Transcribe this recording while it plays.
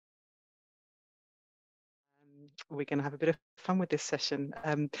We're going to have a bit of fun with this session.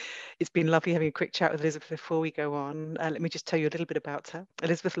 It's been lovely having a quick chat with Elisabeth before we go on. Let me just tell you a little bit about her.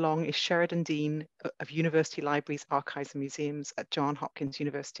 Elisabeth Long is Sheridan Dean of University Libraries, Archives and Museums at Johns Hopkins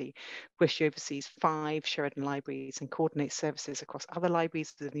University, where she oversees 5 Sheridan Libraries and coordinates services across other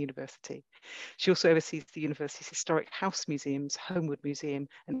libraries within the university. She also oversees the university's historic house museums, Homewood Museum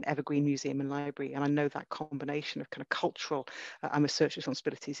and Evergreen Museum and Library. And I know that combination of kind of cultural and research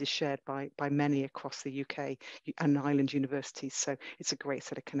responsibilities is shared by many across the UK and Ireland universities. So it's a great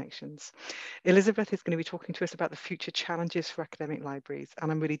set of connections. Elisabeth is going to be talking to us about the future challenges for academic libraries.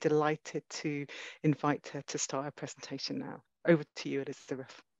 And I'm really delighted to invite her to start her presentation now. Over to you,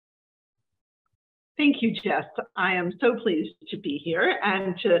 Elisabeth. Thank you, Jess. I am so pleased to be here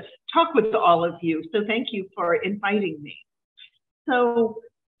and to talk with all of you. So thank you for inviting me. So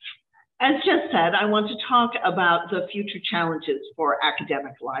as Jess said, I want to talk about the future challenges for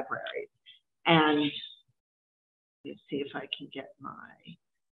academic libraries. And let's see if I can get my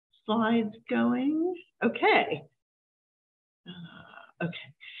slides going. Okay.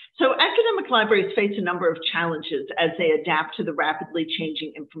 Okay. So academic libraries face a number of challenges as they adapt to the rapidly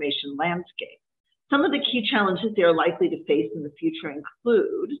changing information landscape. Some of the key challenges they are likely to face in the future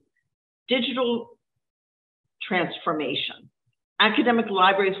include digital transformation. Academic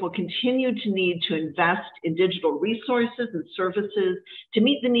libraries will continue to need to invest in digital resources and services to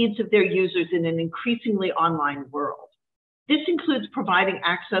meet the needs of their users in an increasingly online world. This includes providing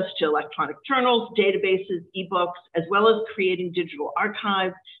access to electronic journals, databases, ebooks, as well as creating digital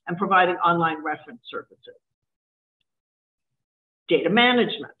archives and providing online reference services. Data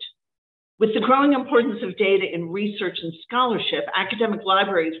management. With the growing importance of data in research and scholarship, academic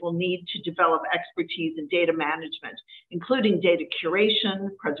libraries will need to develop expertise in data management, including data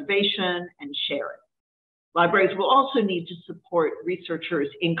curation, preservation, and sharing. Libraries will also need to support researchers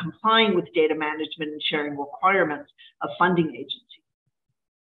in complying with data management and sharing requirements of funding agencies.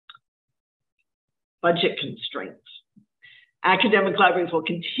 Budget constraints. Academic libraries will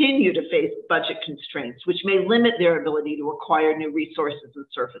continue to face budget constraints, which may limit their ability to acquire new resources and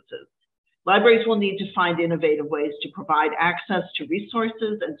services. Libraries will need to find innovative ways to provide access to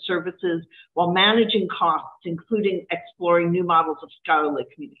resources and services while managing costs, including exploring new models of scholarly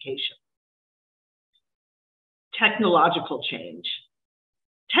communication. Technological change.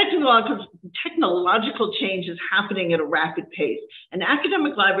 Technological change is happening at a rapid pace, and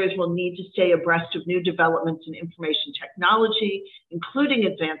academic libraries will need to stay abreast of new developments in information technology, including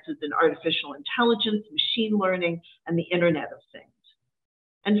advances in artificial intelligence, machine learning, and the Internet of Things.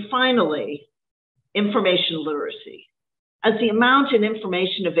 And finally, information literacy. As the amount of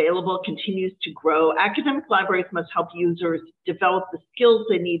information available continues to grow, academic libraries must help users develop the skills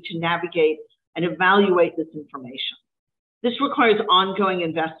they need to navigate and evaluate this information. This requires ongoing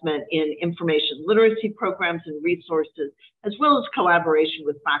investment in information literacy programs and resources, as well as collaboration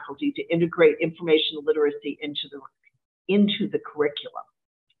with faculty to integrate information literacy into the curriculum.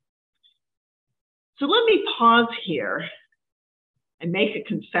 So let me pause here and make a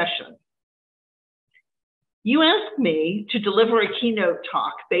confession. You asked me to deliver a keynote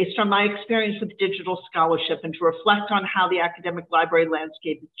talk based on my experience with digital scholarship and to reflect on how the academic library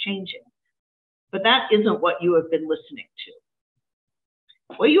landscape is changing. But that isn't what you have been listening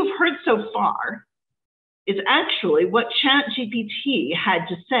to. What you've heard so far is actually what ChatGPT had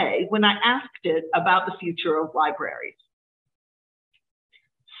to say when I asked it about the future of libraries.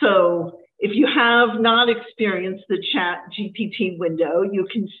 So if you have not experienced the ChatGPT window, you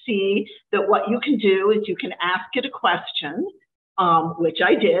can see that what you can do is you can ask it a question, which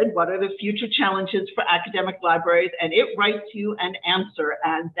I did. What are the future challenges for academic libraries? And it writes you an answer,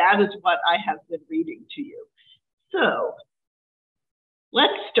 and that is what I have been reading to you. So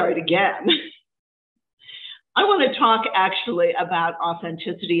let's start again. I want to talk actually about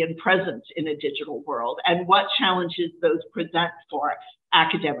authenticity and presence in a digital world and what challenges those present for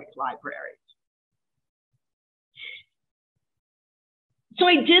academic libraries. So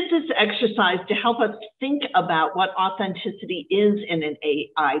I did this exercise to help us think about what authenticity is in an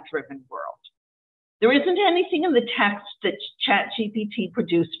AI-driven world. There isn't anything in the text that ChatGPT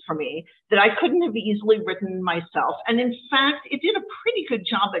produced for me that I couldn't have easily written myself. And in fact, it did a pretty good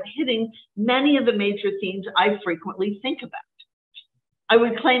job at hitting many of the major themes I frequently think about. I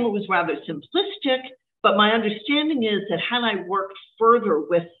would claim it was rather simplistic, but my understanding is that had I worked further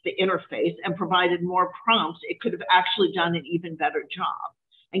with the interface and provided more prompts, it could have actually done an even better job.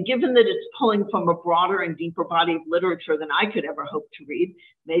 And given that it's pulling from a broader and deeper body of literature than I could ever hope to read,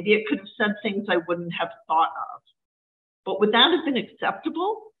 maybe it could have said things I wouldn't have thought of. But would that have been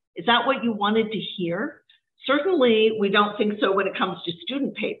acceptable? Is that what you wanted to hear? Certainly, we don't think so when it comes to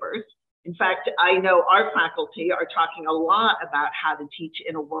student papers. In fact, I know our faculty are talking a lot about how to teach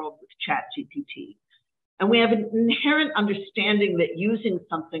in a world with ChatGPT. And we have an inherent understanding that using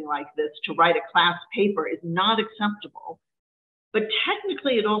something like this to write a class paper is not acceptable. But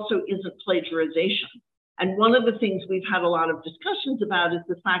technically, it also isn't plagiarization. And one of the things we've had a lot of discussions about is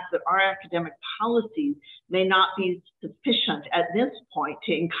the fact that our academic policies may not be sufficient at this point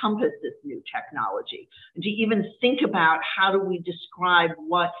to encompass this new technology and to even think about how do we describe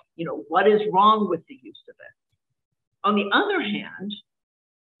what is wrong with the use of it. On the other hand,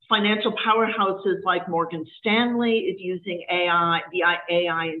 financial powerhouses like Morgan Stanley is using AI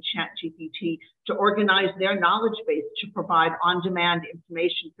and ChatGPT to organize their knowledge base to provide on-demand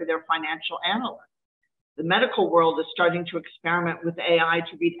information for their financial analysts. The medical world is starting to experiment with AI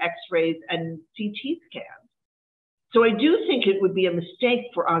to read X-rays and CT scans. So I do think it would be a mistake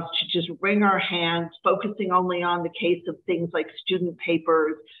for us to just wring our hands, focusing only on the case of things like student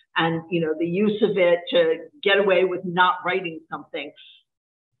papers and the use of it to get away with not writing something,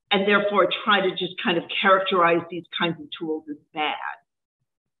 and therefore try to just kind of characterize these kinds of tools as bad.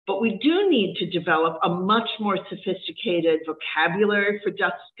 But we do need to develop a much more sophisticated vocabulary for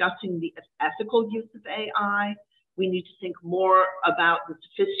discussing the ethical use of AI. We need to think more about the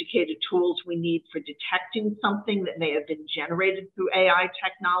sophisticated tools we need for detecting something that may have been generated through AI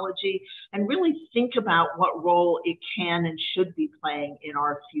technology, and really think about what role it can and should be playing in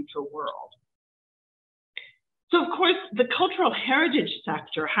our future world. So, of course, the cultural heritage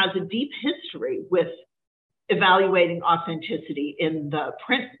sector has a deep history with evaluating authenticity in the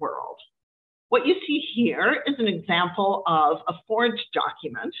print world. What you see here is an example of a forged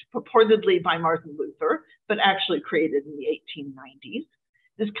document, purportedly by Martin Luther, but actually created in the 1890s.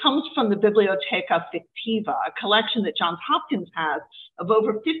 This comes from the Bibliotheca Fictiva, a collection that Johns Hopkins has of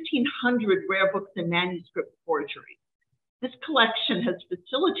over 1,500 rare books and manuscript forgeries. This collection has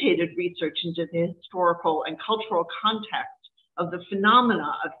facilitated research into the historical and cultural context of the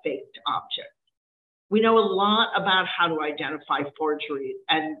phenomena of faked objects. We know a lot about how to identify forgeries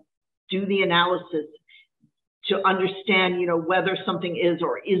and do the analysis to understand, whether something is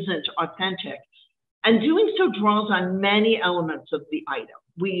or isn't authentic. And doing so draws on many elements of the item.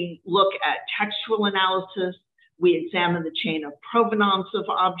 We look at textual analysis, we examine the chain of provenance of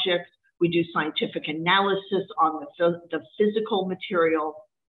objects, we do scientific analysis on the physical material.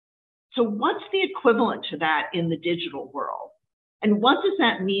 So what's the equivalent to that in the digital world? And what does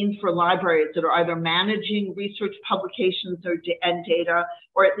that mean for libraries that are either managing research publications and data,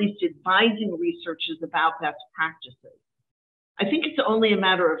 or at least advising researchers about best practices? I think it's only a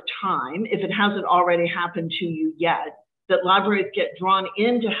matter of time, if it hasn't already happened to you yet, that libraries get drawn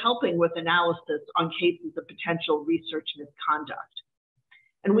into helping with analysis on cases of potential research misconduct.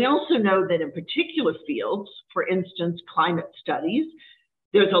 And we also know that in particular fields, for instance, climate studies,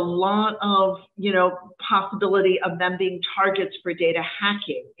 there's a lot of, possibility of them being targets for data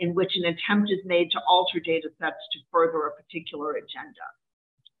hacking, in which an attempt is made to alter data sets to further a particular agenda.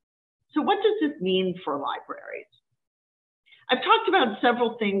 So what does this mean for libraries? I've talked about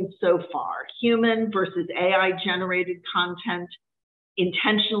several things so far: human versus AI-generated content,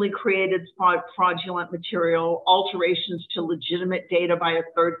 intentionally created fraudulent material, alterations to legitimate data by a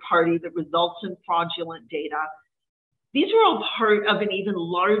third party that results in fraudulent data. These are all part of an even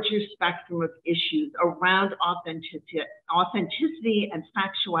larger spectrum of issues around authenticity and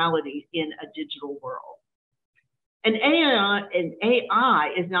factuality in a digital world. And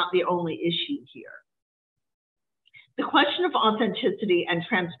AI is not the only issue here. The question of authenticity and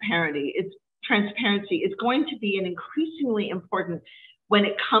transparency is going to be an increasingly important when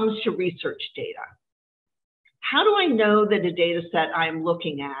it comes to research data. How do I know that a data set I'm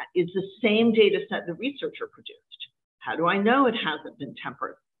looking at is the same data set the researcher produced? How do I know it hasn't been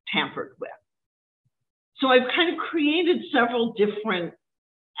tampered with? So I've kind of created several different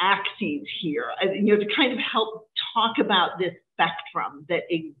axes here, to kind of help talk about this spectrum that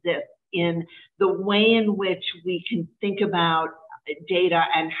exists in the way in which we can think about data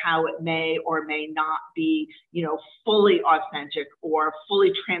and how it may or may not be, fully authentic or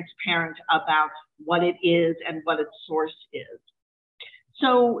fully transparent about what it is and what its source is.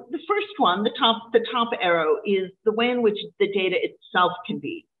 So the first one, the top arrow, is the way in which the data itself can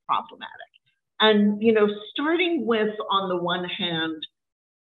be problematic. And, starting with, on the one hand,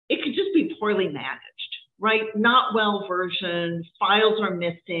 it could just be poorly managed, right? Not well versioned, files are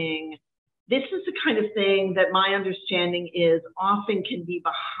missing. This is the kind of thing that my understanding is often can be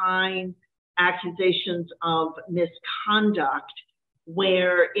behind accusations of misconduct,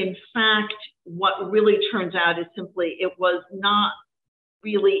 where in fact, what really turns out is simply it was not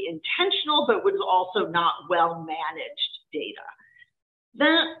really intentional, but was also not well managed data.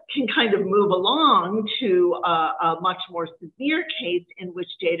 That can kind of move along to a much more severe case in which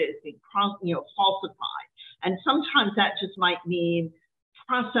data is being falsified. And sometimes that just might mean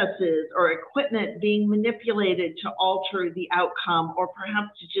processes or equipment being manipulated to alter the outcome, or perhaps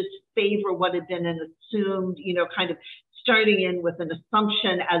to just favor what had been an assumed, kind of starting in with an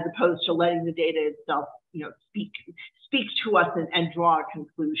assumption as opposed to letting the data itself, speak to us and draw a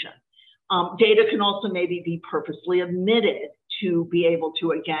conclusion. Data can also maybe be purposely omitted to be able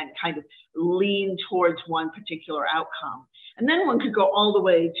to, again, kind of lean towards one particular outcome. And then one could go all the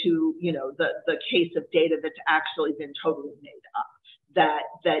way to, the case of data that's actually been totally made up,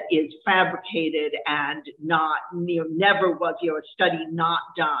 that is fabricated and not, never was, a study not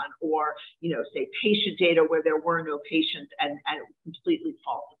done, or, say patient data where there were no patients and it was completely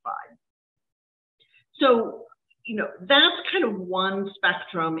falsified. So, that's kind of one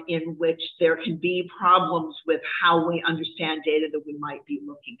spectrum in which there can be problems with how we understand data that we might be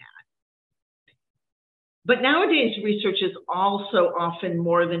looking at. But nowadays, research is also often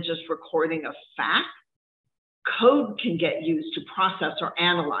more than just recording a fact. Code can get used to process or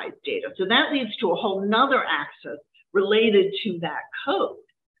analyze data. So that leads to a whole nother axis related to that code.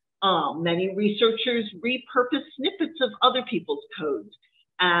 Many researchers repurpose snippets of other people's codes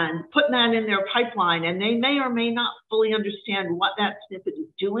and put that in their pipeline, and they may or may not fully understand what that snippet is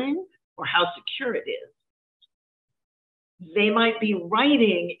doing or how secure it is. They might be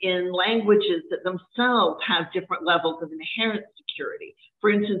writing in languages that themselves have different levels of inherent security. For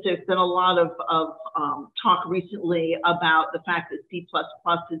instance, there's been a lot of talk recently about the fact that C++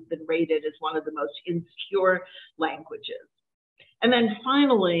 has been rated as one of the most insecure languages. And then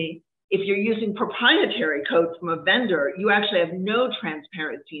finally, if you're using proprietary code from a vendor, you actually have no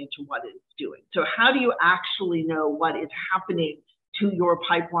transparency into what it's doing. So how do you actually know what is happening to your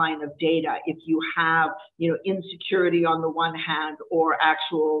pipeline of data if you have, insecurity on the one hand, or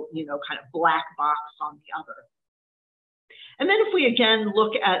actual, kind of black box on the other? And then if we again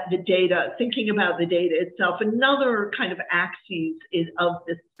look at the data, thinking about the data itself, another kind of axis of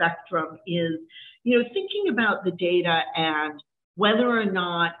this spectrum is, thinking about the data and whether or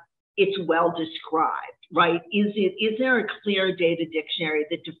not it's well described, right? Is there a clear data dictionary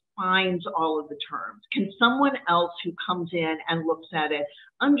that defines all of the terms? Can someone else who comes in and looks at it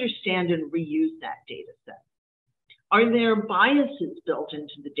understand and reuse that data set? Are there biases built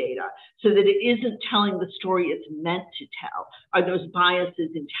into the data so that it isn't telling the story it's meant to tell? Are those biases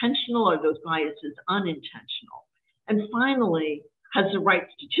intentional? Are those biases unintentional? And finally, has the right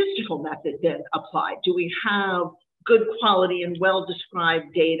statistical method been applied? Do we have good quality and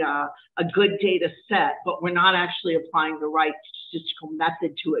well-described data, a good data set, but we're not actually applying the right statistical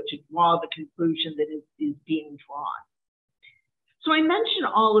method to it to draw the conclusion that is being drawn? So I mention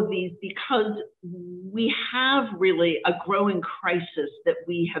all of these because we have really a growing crisis that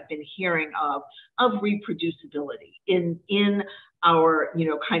we have been hearing of reproducibility in our,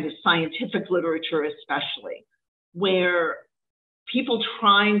 kind of scientific literature especially, where people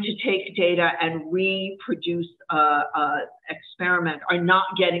trying to take data and reproduce an experiment are not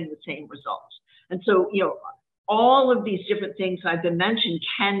getting the same results. And so, all of these different things I've been mentioned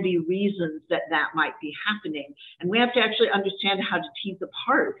can be reasons that might be happening. And we have to actually understand how to tease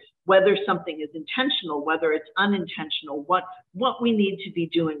apart whether something is intentional, whether it's unintentional, what we need to be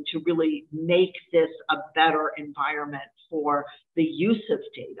doing to really make this a better environment for the use of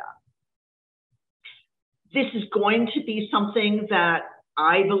data. This is going to be something that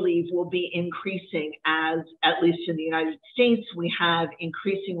I believe will be increasing as, at least in the United States, we have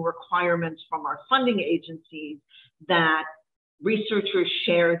increasing requirements from our funding agencies that researchers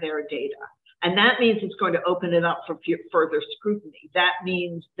share their data. And that means it's going to open it up for further scrutiny. That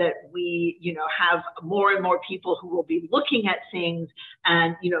means that we, have more and more people who will be looking at things,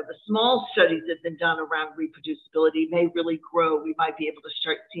 and, the small studies that have been done around reproducibility may really grow. We might be able to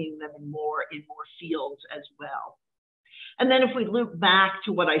start seeing them in more fields as well. And then if we loop back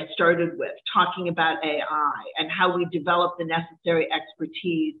to what I started with, talking about AI and how we develop the necessary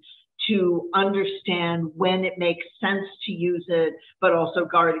expertise to understand when it makes sense to use it, but also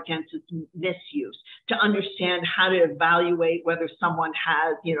guard against its misuse, to understand how to evaluate whether someone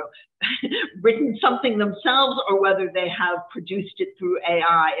has, written something themselves or whether they have produced it through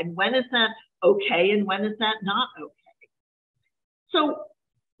AI, and when is that okay and when is that not okay? So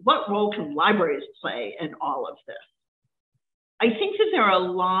what role can libraries play in all of this? I think that there are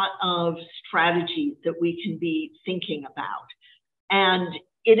a lot of strategies that we can be thinking about, and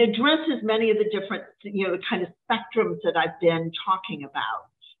it addresses many of the different, the kind of spectrums that I've been talking about.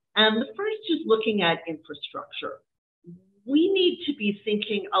 And the first is looking at infrastructure. we need to be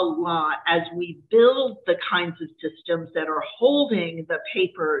thinking a lot as we build the kinds of systems that are holding the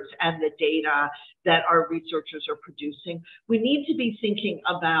papers and the data that our researchers are producing. We need to be thinking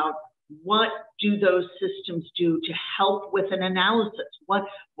about what do those systems do to help with an analysis? What,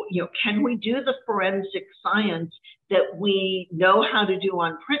 can we do the forensic science that we know how to do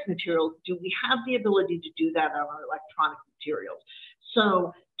on print materials? Do we have the ability to do that on our electronic materials?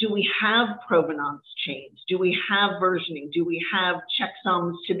 So do we have provenance change? Do we have versioning? Do we have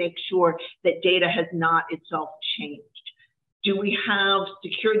checksums to make sure that data has not itself changed? Do we have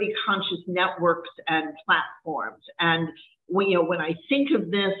security conscious networks and platforms? And when I think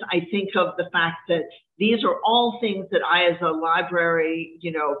of this, I think of the fact that these are all things that I, as a library,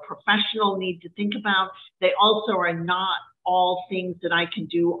 professional, need to think about. They also are not all things that I can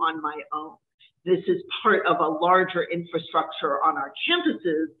do on my own. This is part of a larger infrastructure on our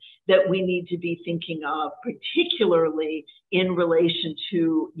campuses that we need to be thinking of, particularly in relation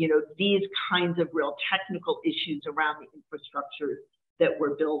to, these kinds of real technical issues around the infrastructures that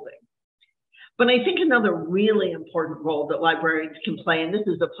we're building. But I think another really important role that librarians can play, and this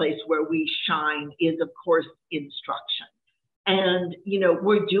is a place where we shine, is of course instruction. And,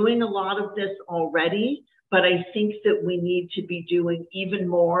 we're doing a lot of this already, but I think that we need to be doing even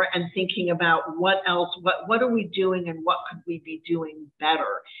more and thinking about what else, what are we doing and what could we be doing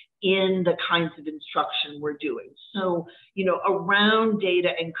better in the kinds of instruction we're doing. So, around data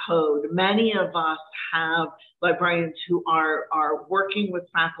and code, many of us have librarians who are working with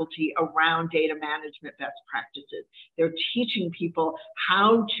faculty around data management best practices. They're teaching people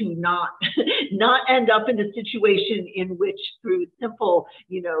how to not end up in a situation in which through simple,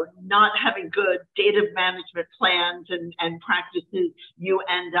 not having good data management plans and practices, you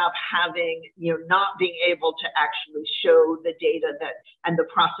end up having, not being able to actually show the data and the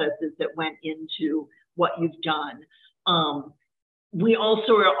processes that went into what you've done. We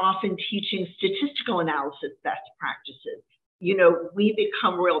also are often teaching statistical analysis best practices. We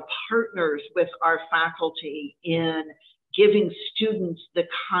become real partners with our faculty in giving students the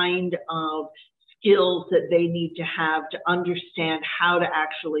kind of skills that they need to have to understand how to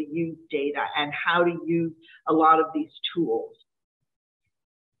actually use data and how to use a lot of these tools.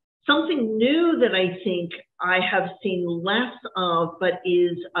 Something new that I think I have seen less of, but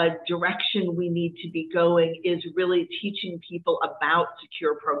is a direction we need to be going, is really teaching people about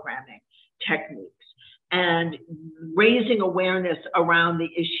secure programming techniques and raising awareness around the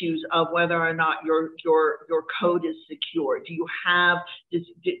issues of whether or not your code is secure. Do you have,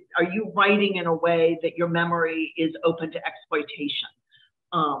 are you writing in a way that your memory is open to exploitation?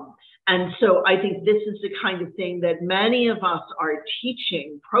 And so I think this is the kind of thing that many of us are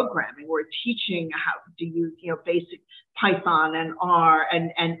teaching programming. We're teaching how to use, basic Python and R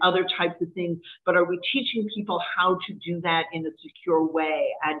and other types of things, but are we teaching people how to do that in a secure way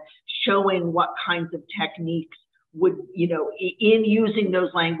and showing what kinds of techniques would, in using those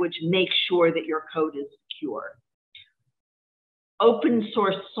language, make sure that your code is secure? Open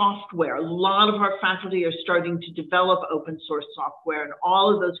source software. A lot of our faculty are starting to develop open source software, and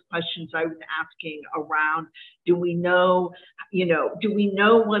all of those questions I was asking around, do we know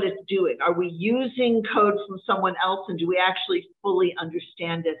what it's doing? Are we using code from someone else, and do we actually fully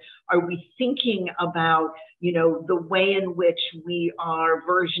understand it? Are we thinking about, the way in which we are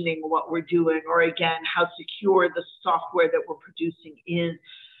versioning what we're doing, or again, how secure the software that we're producing is?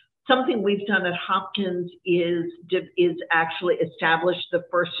 Something we've done at Hopkins is actually establish the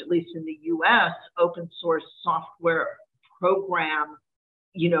first, at least in the US, open source software program,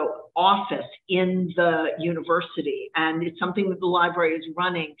 office in the university. And it's something that the library is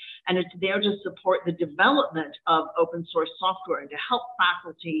running, and it's there to support the development of open source software and to help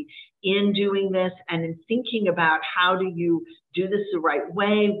faculty in doing this and in thinking about how do you do this the right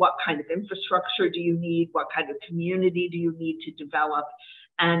way? What kind of infrastructure do you need? What kind of community do you need to develop?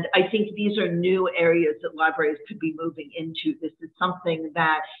 And I think these are new areas that libraries could be moving into. This is something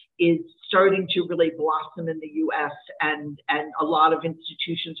that is starting to really blossom in the US, and a lot of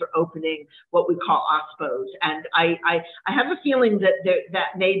institutions are opening what we call OSPOs. And I have a feeling that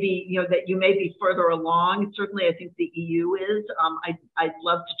that may be, that you may be further along. Certainly, I think the EU is. I'd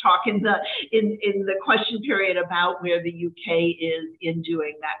love to talk in the question period about where the UK is in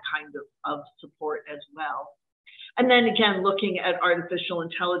doing that kind of support as well. And then again, looking at artificial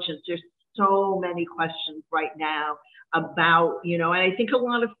intelligence, there's so many questions right now about, and I think a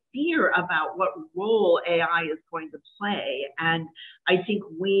lot of fear about what role AI is going to play. And I think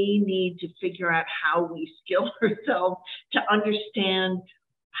we need to figure out how we skill ourselves to understand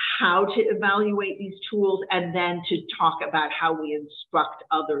how to evaluate these tools, and then to talk about how we instruct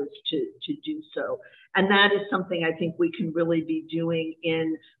others to do so. And that is something I think we can really be doing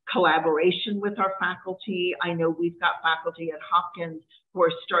in collaboration with our faculty. I know we've got faculty at Hopkins who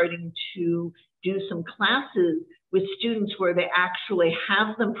are starting to do some classes with students where they actually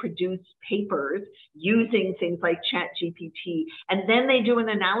have them produce papers using things like ChatGPT, and then they do an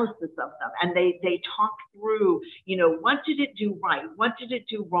analysis of them, and they talk through, you know, what did it do right? What did it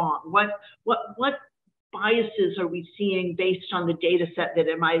do wrong? What biases are we seeing based on the data set that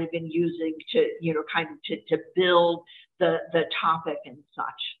it might have been using to, you know, kind of to build the topic and such.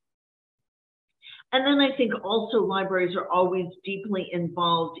 And then I think also libraries are always deeply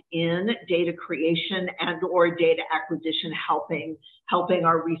involved in data creation and or data acquisition, helping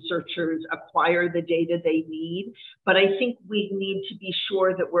our researchers acquire the data they need. But I think we need to be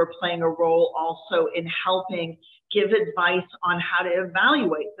sure that we're playing a role also in helping give advice on how to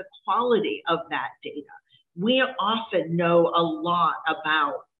evaluate the quality of that data. We often know a lot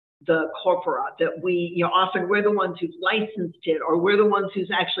about the corpora that we, you know, often we're the ones who've licensed it, or we're the ones who's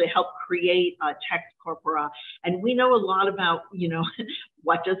actually helped create a text corpora. And we know a lot about, you know,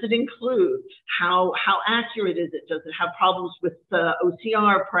 what does it include? How accurate is it? Does it have problems with the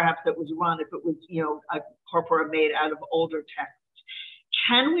OCR perhaps that was run if it was, you know, a corpora made out of older text?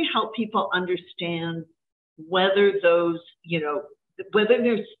 Can we help people understand whether those, you know, whether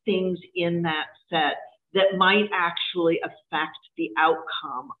there's things in that set that might actually affect the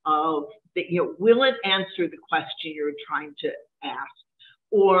outcome of the, you know, will it answer the question you're trying to ask?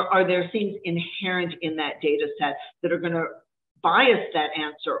 Or are there things inherent in that data set that are going to bias that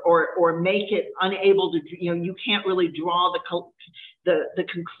answer or make it unable to, you know, you can't really draw the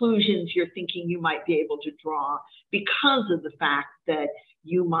conclusions you're thinking you might be able to draw because of the fact that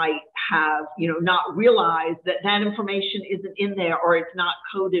you might have, you know, not realized that that information isn't in there, or it's not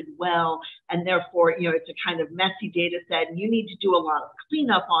coded well, and therefore, you know, it's a kind of messy data set, and you need to do a lot of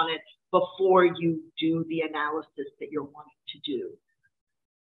cleanup on it before you do the analysis that you're wanting to do.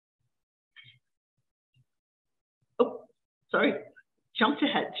 Oh, sorry, jumped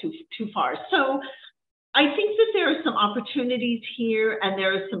ahead too far. So I think that there are some opportunities here and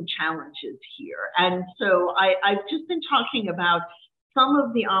there are some challenges here. And so I've just been talking about some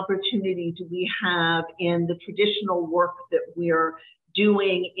of the opportunities we have in the traditional work that we're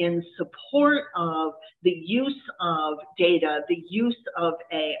doing in support of the use of data, the use of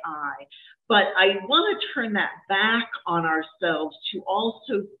AI. But I want to turn that back on ourselves to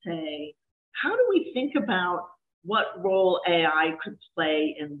also say, how do we think about what role AI could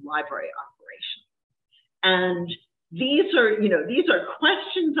play in library operations? And these are, you know, these are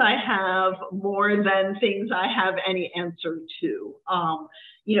questions I have more than things I have any answer to.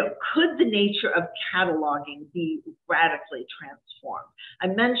 You know, could the nature of cataloging be radically transformed? I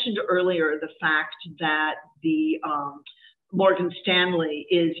mentioned earlier the fact that the Morgan Stanley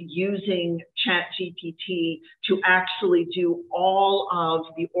is using ChatGPT to actually do all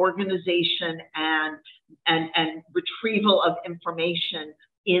of the organization and retrieval of information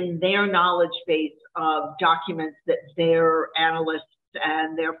in their knowledge base of documents that their analysts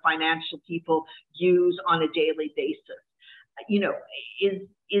and their financial people use on a daily basis. You know,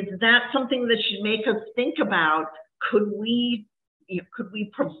 is that something that should make us think about, could we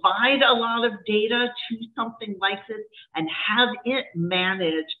provide a lot of data to something like this and have it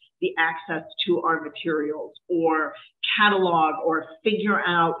manage the access to our materials, or catalog, or figure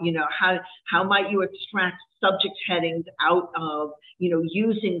out, you know, how might you extract subject headings out of, you know,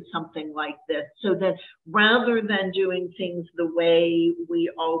 using something like this, so that rather than doing things the way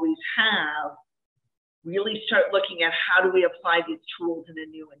we always have, really start looking at how do we apply these tools in a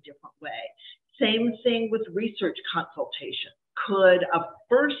new and different way. Same thing with research consultation. Could a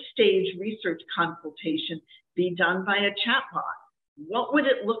first stage research consultation be done by a chatbot? What would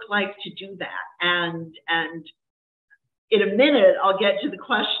it look like to do that? And in a minute, I'll get to the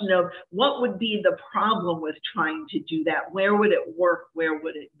question of what would be the problem with trying to do that? Where would it work? Where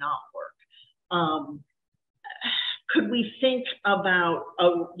would it not work? Could we think about a,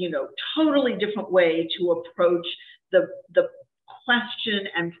 you know, totally different way to approach the question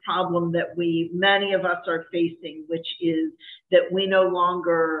and problem that many of us are facing, which is that we no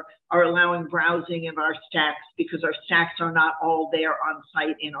longer are allowing browsing of our stacks because our stacks are not all there on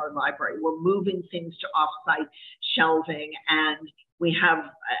site in our library. We're moving things to off-site shelving, and we have,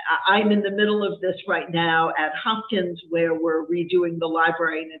 I'm in the middle of this right now at Hopkins, where we're redoing the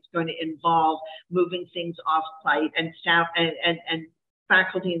library, and it's going to involve moving things off-site, and staff and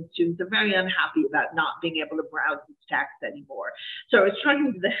faculty and students are very unhappy about not being able to browse the stacks anymore. So I was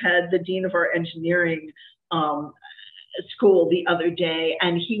talking to the dean of our engineering school the other day,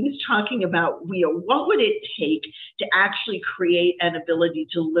 and he was talking about, what would it take to actually create an ability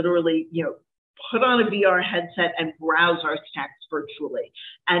to literally, put on a VR headset and browse our stacks virtually.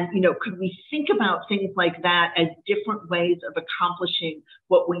 And, could we think about things like that as different ways of accomplishing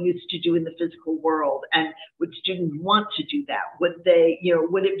what we used to do in the physical world? And would students want to do that? Would they,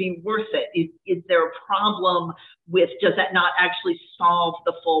 would it be worth it? Is there a problem with, does that not actually solve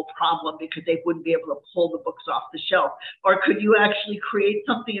the full problem because they wouldn't be able to pull the books off the shelf? Or could you actually create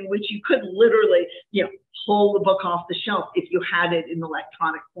something in which you could literally, pull the book off the shelf if you had it in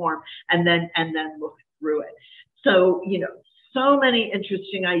electronic form and then look through it? So, so many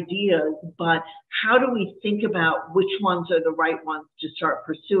interesting ideas, but how do we think about which ones are the right ones to start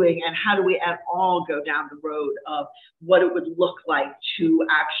pursuing, and how do we at all go down the road of what it would look like to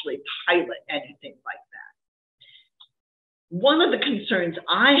actually pilot anything like that? One of the concerns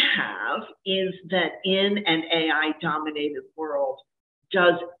I have is that in an AI-dominated world,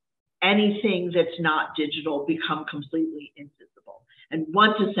 does anything that's not digital become completely invisible? And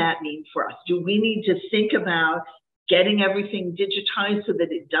what does that mean for us? Do we need to think about getting everything digitized so that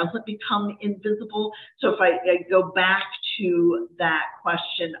it doesn't become invisible? So if I go back to that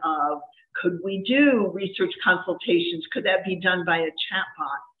question of, could we do research consultations? Could that be done by a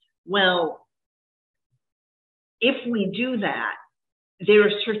chatbot? Well, if we do that, there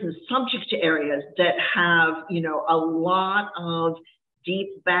are certain subject areas that have, a lot of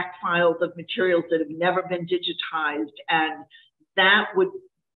deep back files of materials that have never been digitized, and that would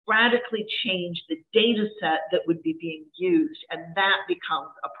radically change the data set that would be being used. And that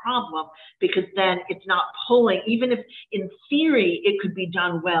becomes a problem because then it's not pulling, even if in theory it could be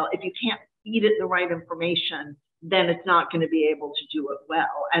done well, if you can't feed it the right information, then it's not going to be able to do it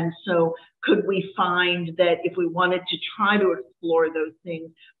well. And so could we find that if we wanted to try to explore those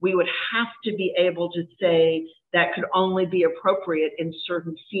things, we would have to be able to say that could only be appropriate in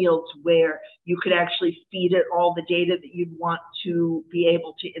certain fields where you could actually feed it all the data that you'd want to be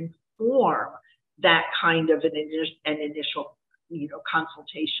able to inform that kind of an initial,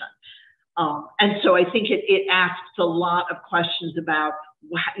 consultation. And so I think it asks a lot of questions about,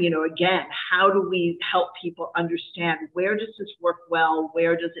 again, how do we help people understand where does this work well,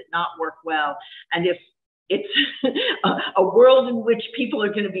 where does it not work well? And if it's a world in which people are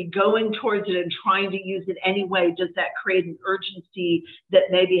going to be going towards it and trying to use it anyway, does that create an urgency that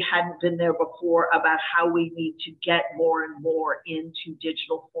maybe hadn't been there before about how we need to get more and more into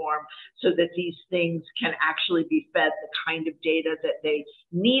digital form so that these things can actually be fed the kind of data that they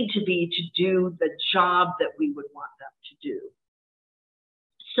need to be to do the job that we would want them to do?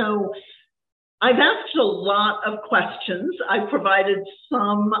 So I've asked a lot of questions. I've provided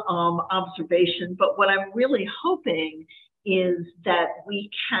some observation, but what I'm really hoping is that we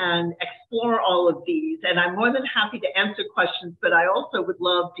can explore all of these. And I'm more than happy to answer questions, but I also would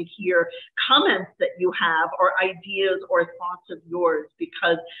love to hear comments that you have or ideas or thoughts of yours,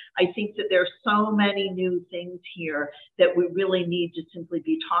 because I think that there are so many new things here that we really need to simply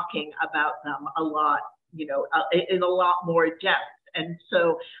be talking about them a lot, in a lot more depth. And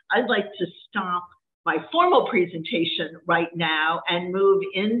so I'd like to stop my formal presentation right now and move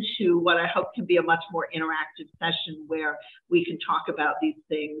into what I hope can be a much more interactive session where we can talk about these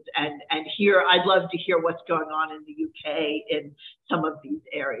things. And here, I'd love to hear what's going on in the UK in some of these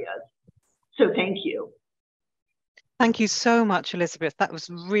areas. So thank you. Thank you so much, Elisabeth. That was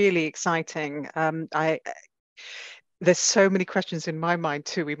really exciting. There's so many questions in my mind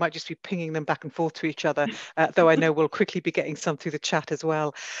too. We might just be pinging them back and forth to each other, though I know we'll quickly be getting some through the chat as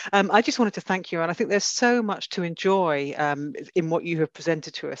well. I just wanted to thank you, and I think there's so much to enjoy in what you have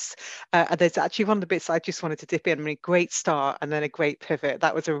presented to us. And there's actually one of the bits I just wanted to dip in. I mean, a great start and then a great pivot.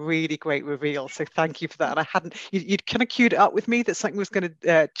 That was a really great reveal. So thank you for that. And you'd kind of queued it up with me that something was going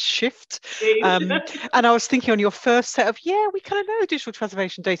to shift. And I was thinking on your first set of, we kind of know digital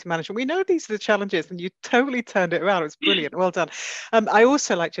transformation, data management. We know these are the challenges, and you totally turned it around. Brilliant. Well done. I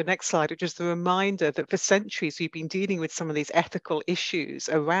also liked your next slide, which is the reminder that for centuries we've been dealing with some of these ethical issues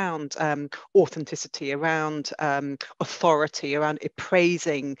around authenticity, around authority, around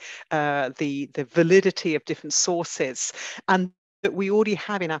appraising the validity of different sources, and that we already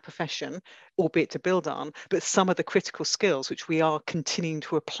have in our profession, albeit to build on, but some of the critical skills which we are continuing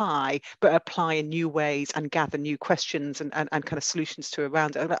to apply, but apply in new ways and gather new questions and kind of solutions to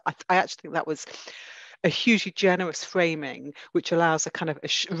around it. I actually think that was a hugely generous framing, which allows a kind of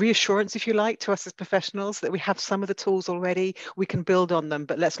a reassurance, if you like, to us as professionals that we have some of the tools already, we can build on them,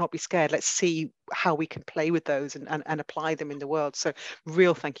 but let's not be scared. Let's see how we can play with those and apply them in the world. So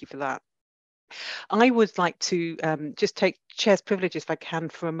real thank you for that. I would like to just take chair's privileges if I can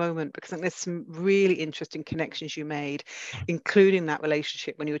for a moment, because I think there's some really interesting connections you made, including that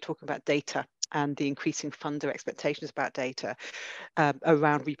relationship when you were talking about data and the increasing funder expectations about data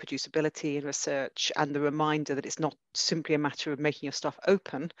around reproducibility in research, and the reminder that it's not simply a matter of making your stuff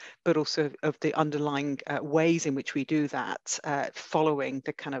open, but also of the underlying ways in which we do that, following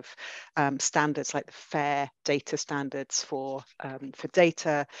the kind of standards like the FAIR data standards for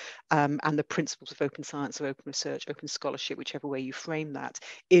data, and the principles of open science or open research, open scholarship, whichever way you frame that,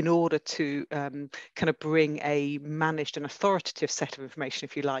 in order to kind of bring a managed and authoritative set of information,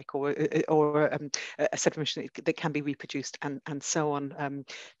 if you like, or a set of information that can be reproduced and so on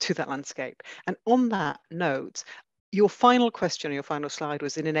to that landscape. And on that note, your final question on your final slide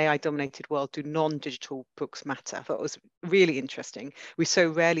was, in an AI-dominated world, do non-digital books matter? I thought it was really interesting. We so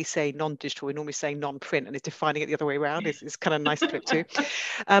rarely say non-digital, we normally say non-print, and it's defining it the other way around is kind of nice to flip to.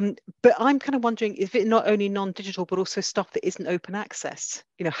 But I'm kind of wondering, is it not only non-digital, but also stuff that isn't open access?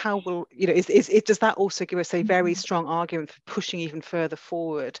 You know, how will, you know, does that also give us a very strong argument for pushing even further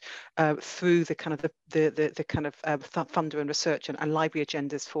forward through the kind of the kind of funder and research and library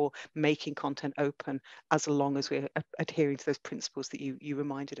agendas for making content open, as long as we're adhering to those principles that you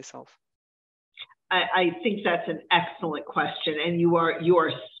reminded us of? I think that's an excellent question, and you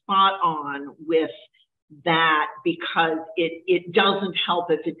are spot on with that, because it doesn't help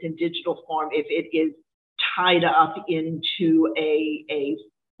if it's in digital form, if it is tied up into a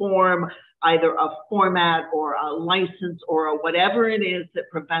form, either a format or a license or whatever it is that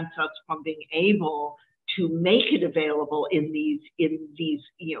prevents us from being able to make it available in these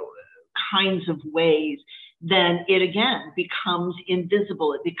kinds of ways. Then it again becomes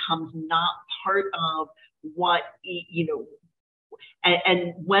invisible. It becomes not part of what,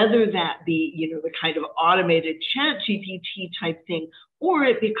 and whether that be, the kind of automated chat GPT type thing, or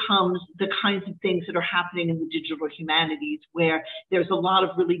it becomes the kinds of things that are happening in the digital humanities, where there's a lot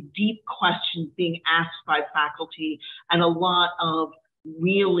of really deep questions being asked by faculty and a lot of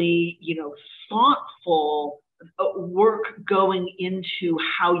really, thoughtful work going into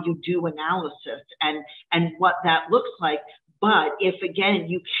how you do analysis and what that looks like. But if, again,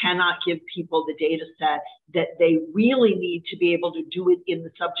 you cannot give people the data set that they really need to be able to do it in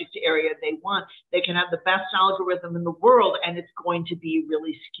the subject area they want, they can have the best algorithm in the world, and it's going to be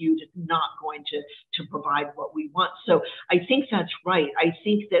really skewed. It's not going to provide what we want. So I think that's right. I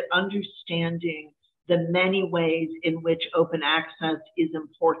think that understanding the many ways in which open access is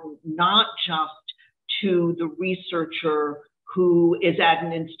important, not just to the researcher who is at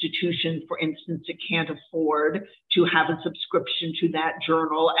an institution, for instance, that can't afford to have a subscription to that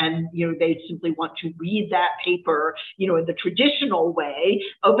journal, and they simply want to read that paper, in the traditional way.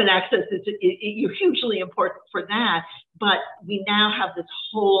 Open access is hugely important for that, but we now have this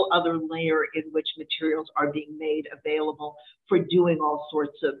whole other layer in which materials are being made available for doing all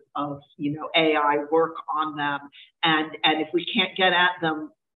sorts of AI work on them, and if we can't get at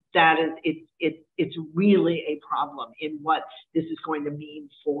them, that is, it's really a problem in what this is going to mean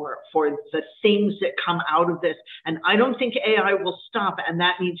for the things that come out of this. And I don't think AI will stop, and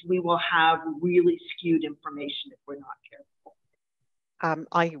that means we will have really skewed information if we're not careful.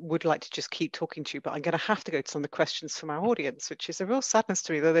 I would like to just keep talking to you, but I'm going to have to go to some of the questions from our audience, which is a real sadness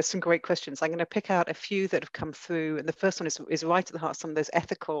to me, though there's some great questions. I'm going to pick out a few that have come through. And the first one is right at the heart of some of those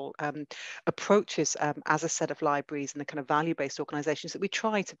ethical approaches as a set of libraries and the kind of value-based organizations that we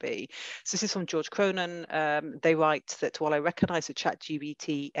try to be. So this is from George Cronin. They write that while I recognize that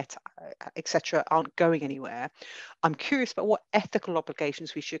ChatGPT, etc., aren't going anywhere, I'm curious about what ethical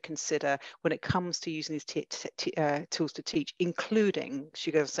obligations we should consider when it comes to using these tools to teach, including,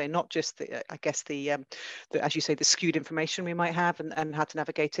 she goes to say, not just the, I guess the as you say, the skewed information we might have and how to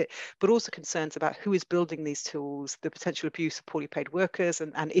navigate it, but also concerns about who is building these tools, the potential abuse of poorly paid workers,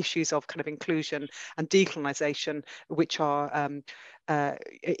 and issues of kind of inclusion and decolonization, which are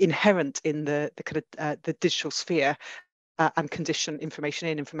inherent in the kind of the digital sphere. And condition information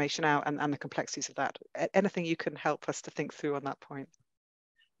in, information out, and the complexities of that. Anything you can help us to think through on that point?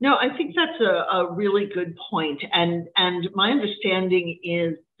 No, I think that's a really good point. And my understanding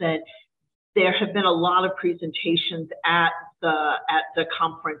is that there have been a lot of presentations at the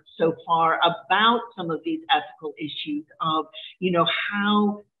conference so far about some of these ethical issues of,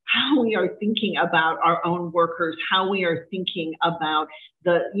 how we are thinking about our own workers, how we are thinking about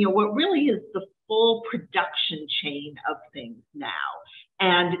what really is the full production chain of things now,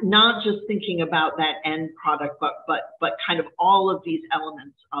 and not just thinking about that end product, but kind of all of these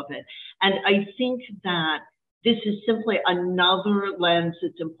elements of it. And I think that this is simply another lens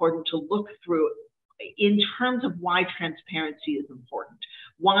that's important to look through in terms of why transparency is important,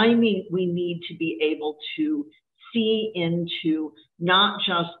 why we need to be able to see into not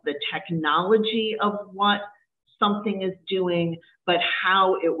just the technology of what something is doing, but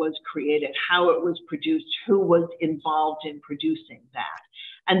how it was created, how it was produced, who was involved in producing that.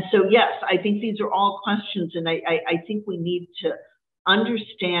 And so, yes, I think these are all questions, and I think we need to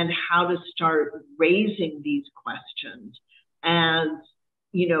understand how to start raising these questions as,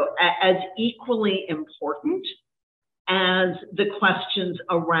 you know, as equally important as the questions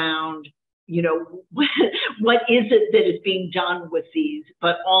around, you know, what is it that is being done with these,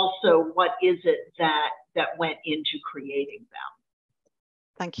 but also what is it that went into creating them.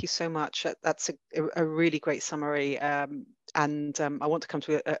 Thank you so much. That's a really great summary. And I want to come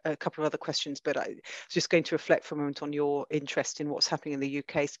to a couple of other questions, but I was just going to reflect for a moment on your interest in what's happening in the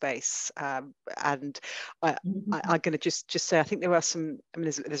UK space. And I'm going to just say, I think there are some, I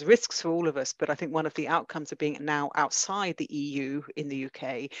mean, there's risks for all of us, but I think one of the outcomes of being now outside the EU in the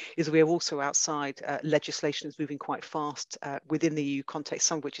UK is we are also outside legislation is moving quite fast within the EU context,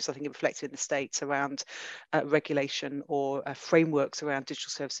 some of which is, I think, reflected in the States around regulation or frameworks around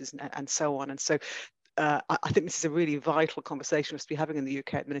digital services and so on. And so I think this is a really vital conversation we must be having in the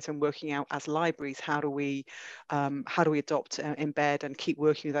UK at the minute, and working out as libraries, how do we adopt, embed, and keep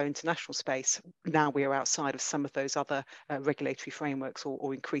working with our international space now we are outside of some of those other regulatory frameworks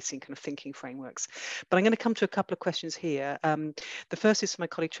or increasing kind of thinking frameworks. But I'm going to come to a couple of questions here. The first is from my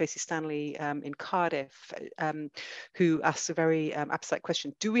colleague Tracy Stanley in Cardiff, who asks a very abstract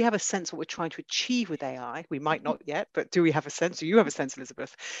question. Do we have a sense of what we're trying to achieve with AI? We might not yet, but do we have a sense? Do you have a sense,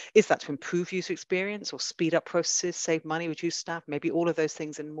 Elisabeth? Is that to improve user experience or speed up processes, save money, reduce staff, maybe all of those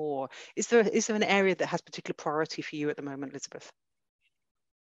things and more? Is there an area that has particular priority for you at the moment, Elisabeth?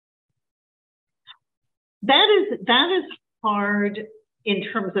 That is hard in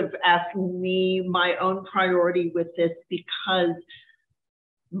terms of asking me my own priority with this, because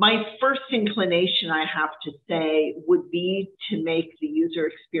my first inclination, I have to say, would be to make the user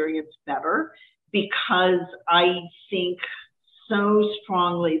experience better, because I think so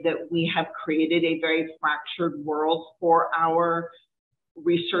strongly that we have created a very fractured world for our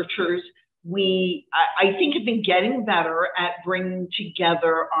researchers. I think, have been getting better at bringing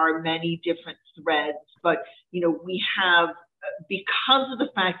together our many different threads, but you know, we have, because of the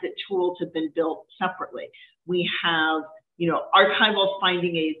fact that tools have been built separately, we have, you know, archival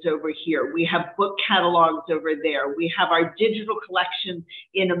finding aids over here, we have book catalogs over there, we have our digital collections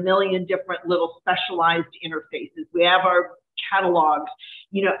in a million different little specialized interfaces, we have our catalogs,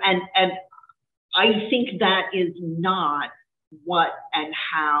 you know, and I think that is not what and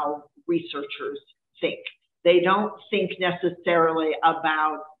how researchers think. They don't think necessarily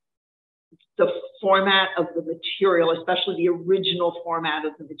about the format of the material, especially the original format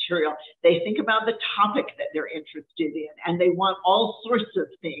of the material. They think about the topic that they're interested in, and they want all sorts of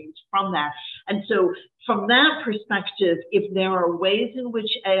things from that. And so from that perspective, if there are ways in which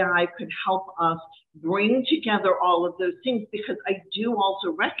AI could help us bring together all of those things, because I do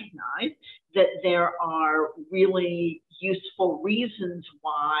also recognize that there are really useful reasons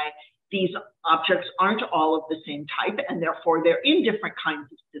why these objects aren't all of the same type, and therefore they're in different kinds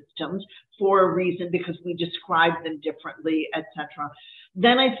of systems for a reason, because we describe them differently, etc.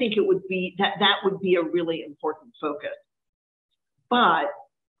 Then I think it would be that would be a really important focus. But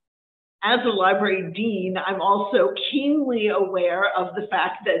as a library dean, I'm also keenly aware of the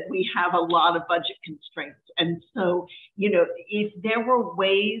fact that we have a lot of budget constraints. And so, you know, if there were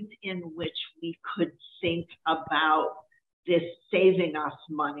ways in which we could think about this saving us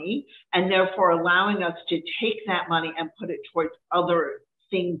money, and therefore allowing us to take that money and put it towards other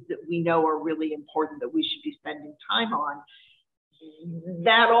things that we know are really important that we should be spending time on,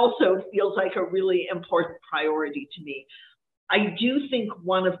 that also feels like a really important priority to me. I do think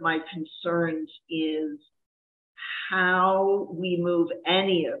one of my concerns is how we move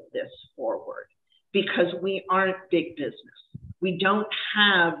any of this forward, because we aren't big business. We don't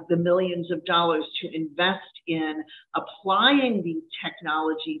have the millions of dollars to invest in applying these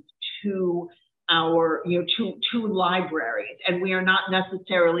technologies to our, you know, to libraries, and we are not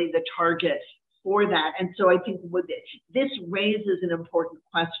necessarily the target for that. And so I think this raises an important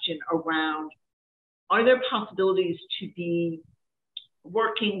question around, are there possibilities to be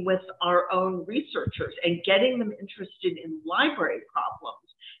working with our own researchers and getting them interested in library problems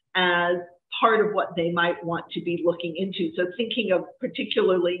as part of what they might want to be looking into? So thinking of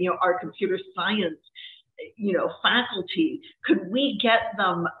particularly, you know, our computer science, you know, faculty, could we get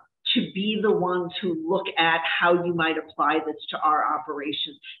them to be the ones who look at how you might apply this to our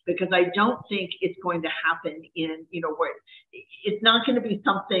operations? Because I don't think it's going to happen in, you know, where it's not going to be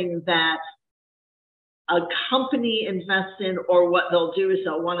something that a company invests in, or what they'll do is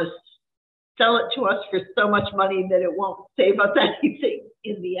they'll want to sell it to us for so much money that it won't save us anything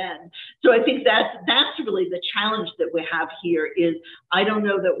in the end. So I think that's really the challenge that we have here is I don't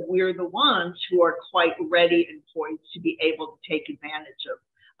know that we're the ones who are quite ready and poised to be able to take advantage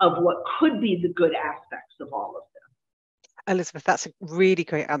of what could be the good aspects of all of this. Elisabeth, that's a really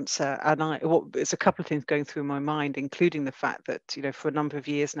great answer. And there's a couple of things going through my mind, including the fact that, for a number of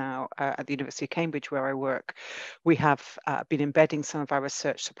years now at the University of Cambridge, where I work, we have been embedding some of our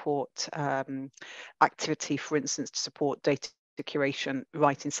research support activity, for instance, to support data curation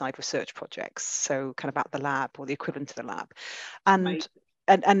right inside research projects. So kind of at the lab or the equivalent to the lab. And right.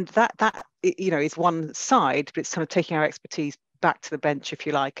 and that is one side, but it's kind of taking our expertise back to the bench, if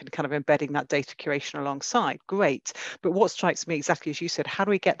you like, and kind of embedding that data curation alongside. Great. But what strikes me, exactly as you said, how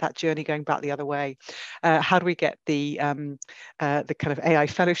do we get that journey going back the other way? How do we get the kind of AI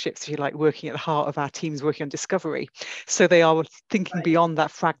fellowships, if you like, working at the heart of our teams working on discovery? So they are thinking right. beyond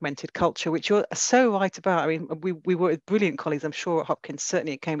that fragmented culture, which you're so right about. I mean, we work with brilliant colleagues, I'm sure, at Hopkins,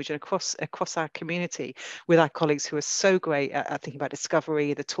 certainly at Cambridge, and across our community with our colleagues who are so great at thinking about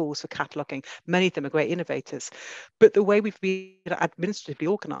discovery, the tools for cataloguing. Many of them are great innovators. But the way we've been administratively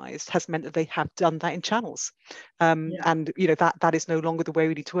organized has meant that they have done that in channels, and that is no longer the way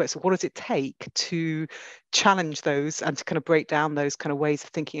we need to work. So what does it take to challenge those and to kind of break down those kind of ways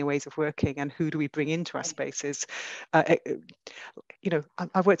of thinking and ways of working, and who do we bring into our spaces? I've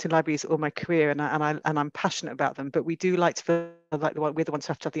worked in libraries all my career, and I'm passionate about them, but we do like to feel like we're the ones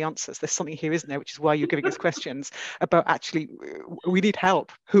who have to have the answers. There's something here, isn't there, which is why you're giving us questions about actually we need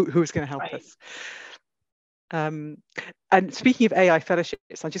help. Who's going to help us? And speaking of AI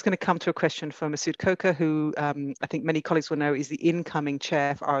fellowships, I'm just going to come to a question from Masood Khoka, who I think many colleagues will know is the incoming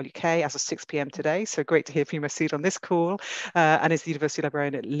chair for RLUK as of 6 p.m. today. So great to hear from you, Masood, on this call, and is the University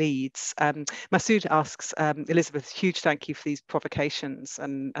Librarian at Leeds. Masood asks, Elisabeth, huge thank you for these provocations,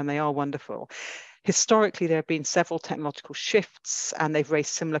 and they are wonderful. Historically, there have been several technological shifts, and they've raised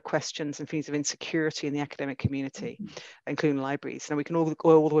similar questions and feelings of insecurity in the academic community, including libraries. And we can all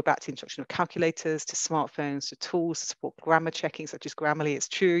go all the way back to the introduction of calculators, to smartphones, to tools to support grammar checking, such as Grammarly. It's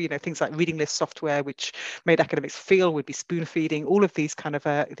true, things like reading list software, which made academics feel would be spoon feeding. All of these kind of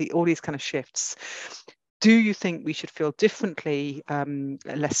all these kind of shifts. Do you think we should feel differently,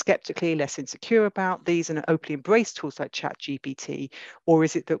 less skeptically, less insecure about these, and openly embrace tools like ChatGPT, or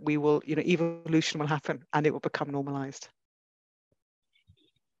is it that we will, evolution will happen and it will become normalized?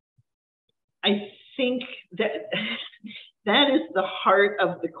 I think that is the heart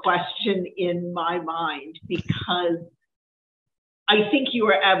of the question in my mind, because I think you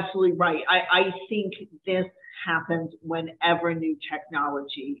are absolutely right. I think this happens whenever new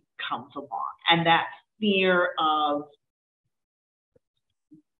technology comes along, and that fear of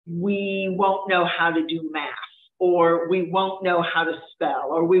we won't know how to do math, or we won't know how to spell,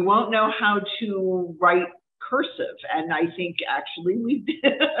 or we won't know how to write cursive. And I think actually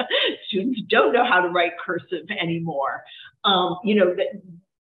students don't know how to write cursive anymore.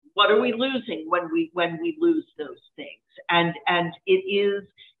 What are we losing when we lose those things? And it is,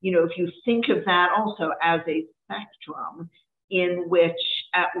 if you think of that also as a spectrum, in which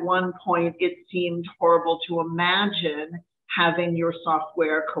at one point it seemed horrible to imagine having your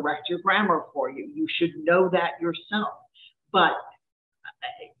software correct your grammar for you. You should know that yourself. But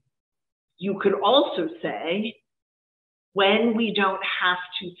you could also say, when we don't have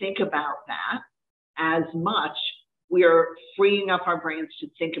to think about that as much, we are freeing up our brains to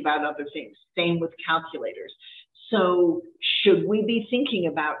think about other things. Same with calculators. So should we be thinking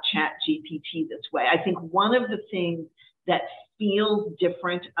about ChatGPT this way? I think one of the things that feels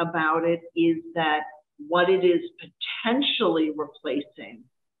different about it is that what it is potentially replacing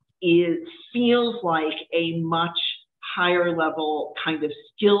feels like a much higher level kind of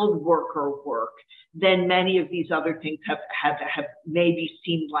skilled worker work than many of these other things have maybe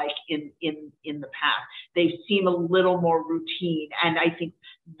seemed like in the past. They seem a little more routine, and I think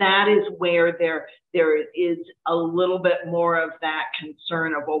that is where there is a little bit more of that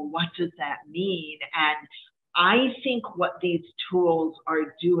concern of, well, what does that mean? And I think what these tools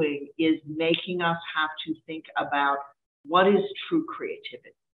are doing is making us have to think about what is true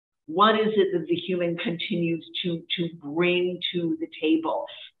creativity. What is it that the human continues to bring to the table?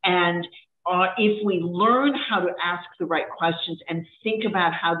 And if we learn how to ask the right questions and think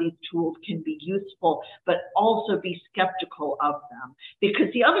about how these tools can be useful, but also be skeptical of them.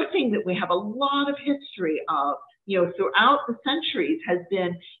 Because the other thing that we have a lot of history of, throughout the centuries, has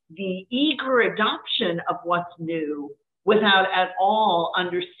been the eager adoption of what's new without at all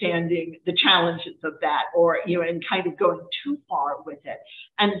understanding the challenges of that, or, and kind of going too far with it.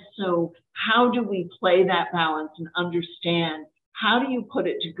 And so how do we play that balance and understand how do you put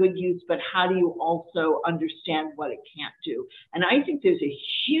it to good use, but how do you also understand what it can't do? And I think there's a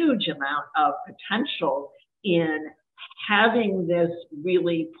huge amount of potential in having this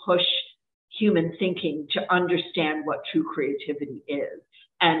really push human thinking to understand what true creativity is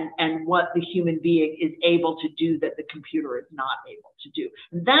and what the human being is able to do that the computer is not able to do.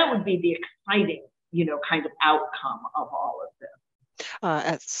 And that would be the exciting, kind of outcome of all of this.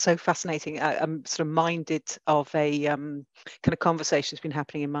 It's so fascinating. I'm sort of minded of a kind of conversation that's been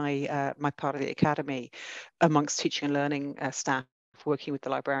happening in my my part of the academy amongst teaching and learning staff working with the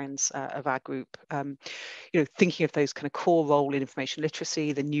librarians of our group, thinking of those kind of core role in information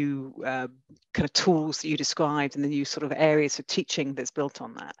literacy, the new kind of tools that you described and the new sort of areas of teaching that's built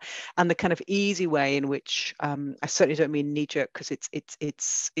on that, and the kind of easy way in which I certainly don't mean knee-jerk, because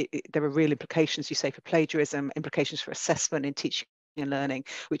there are real implications, you say, for plagiarism, implications for assessment in teaching and learning,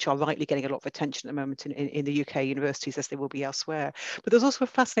 which are rightly getting a lot of attention at the moment in the UK universities, as they will be elsewhere. But there's also a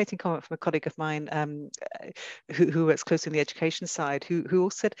fascinating comment from a colleague of mine who works closely in the education side, who all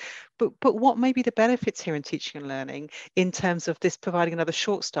said, but what may be the benefits here in teaching and learning in terms of this providing another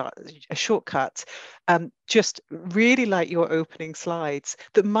a shortcut, just really like your opening slides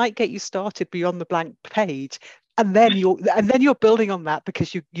that might get you started beyond the blank page. And then you're building on that,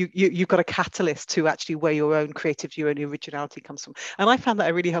 because you've got a catalyst to actually where your own creativity, your own originality comes from. And I found that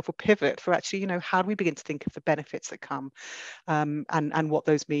a really helpful pivot for actually, how do we begin to think of the benefits that come, and what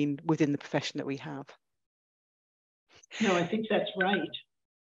those mean within the profession that we have. No, I think that's right.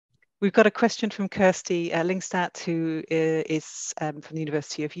 We've got a question from Kirsty Lingstadt, who is from the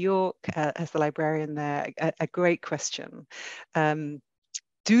University of York, as the librarian there. A great question.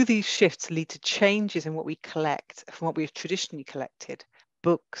 Do these shifts lead to changes in what we collect from what we've traditionally collected,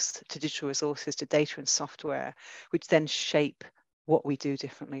 books to digital resources to data and software, which then shape what we do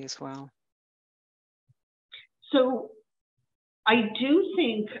differently as well? So I do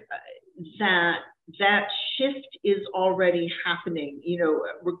think that shift is already happening,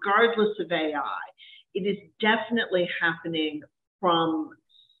 regardless of AI. It is definitely happening from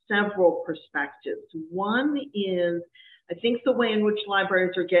several perspectives. One is, I think the way in which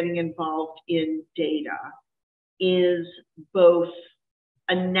libraries are getting involved in data is both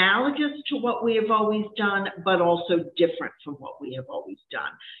analogous to what we have always done, but also different from what we have always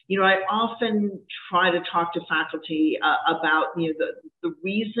done. I often try to talk to faculty about, the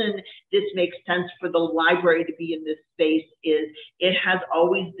reason this makes sense for the library to be in this space is it has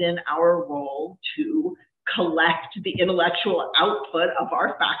always been our role to collect the intellectual output of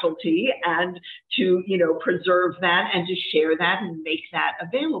our faculty and to, preserve that and to share that and make that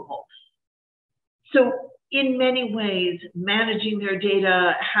available. So in many ways, managing their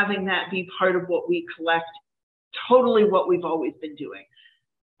data, having that be part of what we collect, totally what we've always been doing.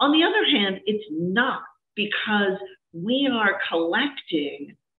 On the other hand, it's not, because we are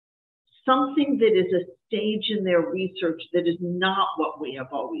collecting something that is a stage in their research that is not what we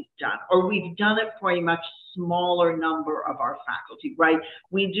have always done, or we've done it for a much smaller number of our faculty, right?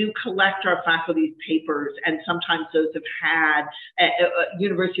 We do collect our faculty's papers, and sometimes those have had, at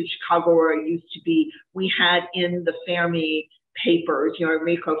University of Chicago, where it used to be, we had in the Fermi papers,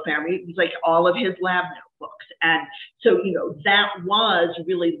 Enrico Fermi, it was like all of his lab notebooks. And so, that was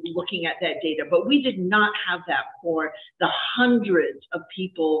really looking at that data, but we did not have that for the hundreds of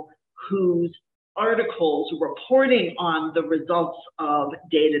people whose articles reporting on the results of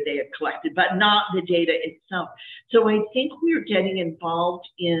data they had collected, but not the data itself. So I think we're getting involved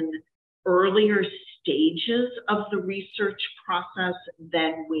in earlier stages of the research process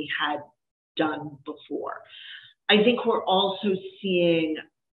than we had done before. I think we're also seeing,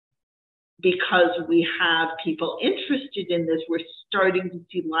 because we have people interested in this, we're starting to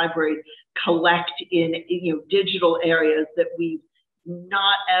see libraries collect in digital areas that we've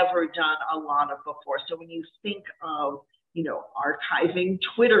not ever done a lot of before. So when you think of, archiving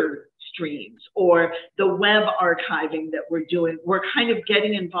Twitter streams or the web archiving that we're doing, we're kind of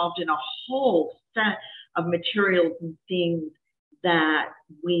getting involved in a whole set of materials and things that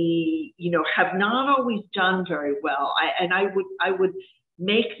we, have not always done very well. I would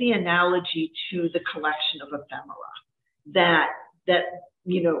make the analogy to the collection of ephemera, that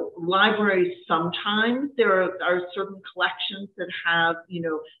libraries, sometimes there are certain collections that have,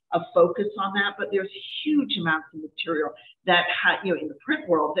 a focus on that, but there's huge amounts of material that in the print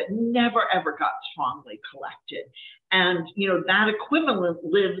world that never ever got strongly collected. And, that equivalent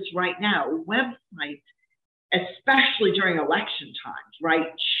lives right now. Websites, especially during election times, right,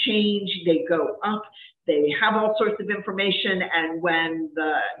 change, they go up, they have all sorts of information, and when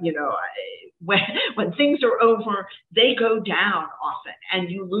the, you know, when things are over, they go down often, and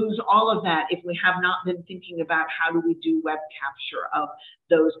you lose all of that if we have not been thinking about how do we do web capture of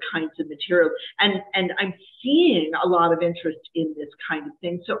those kinds of materials. And I'm seeing a lot of interest in this kind of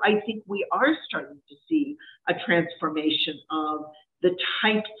thing. So I think we are starting to see a transformation of the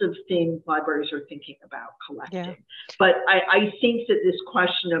types of things libraries are thinking about collecting. Yeah. But I think that this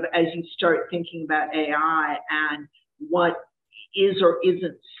question of, as you start thinking about AI and what is or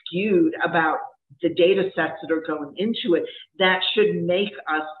isn't skewed about the data sets that are going into it, that should make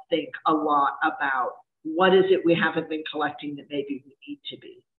us think a lot about what is it we haven't been collecting that maybe we need to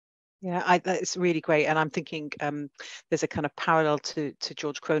be. Yeah, that's really great. And I'm thinking there's a kind of parallel to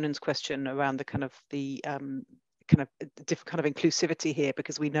George Cronin's question around the kind of kind of different kind of inclusivity here,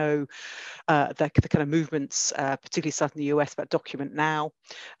 because we know the kind of movements, particularly starting in the US, about document now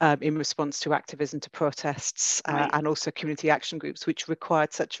in response to activism, to protests, and also community action groups, which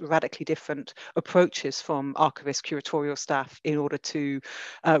required such radically different approaches from archivists, curatorial staff, in order to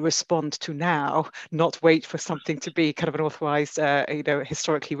respond to now, not wait for something to be kind of an authorized, you know,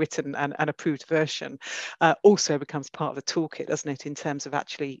 historically written and approved version. Also becomes part of the toolkit, doesn't it, in terms of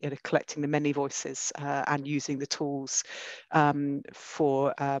actually, you know, collecting the many voices and using the tools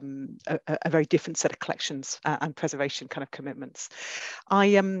for a very different set of collections and preservation kind of commitments.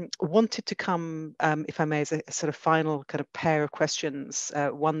 I wanted to come, if I may, as a sort of final kind of pair of questions,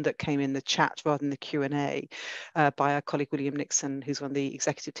 one that came in the chat rather than the Q&A by our colleague William Nixon, who's on the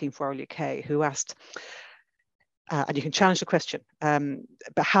executive team for RLUK, who asked, and you can challenge the question,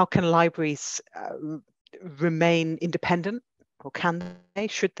 but how can libraries remain independent, or can they,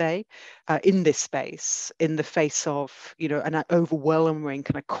 should they, in this space, in the face of, you know, an overwhelming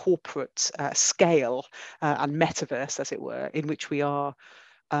kind of corporate scale and metaverse, as it were, in which we are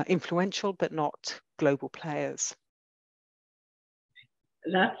influential but not global players?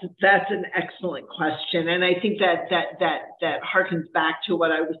 That's an excellent question, and I think that harkens back to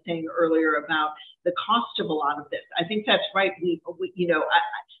what I was saying earlier about the cost of a lot of this. I think that's right. We you know,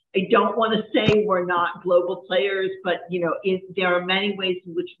 I don't want to say we're not global players, but, you know, there are many ways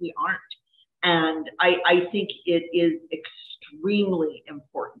in which we aren't. And I think it is extremely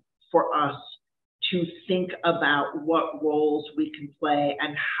important for us to think about what roles we can play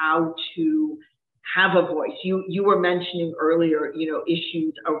and how to have a voice. You were mentioning earlier, you know,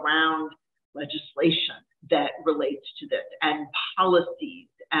 issues around legislation that relates to this, and policies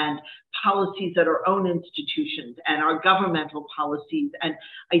at our own institutions and our governmental policies. And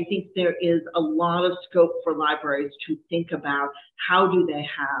I think there is a lot of scope for libraries to think about how do they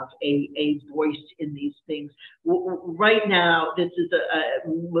have a voice in these things. Right now, this is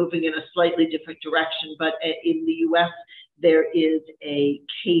moving in a slightly different direction, but in the US, there is a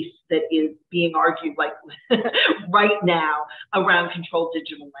case that is being argued like right now around controlled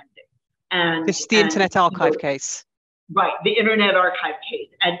digital lending. And this is the Internet Archive case. Right, the Internet Archive case.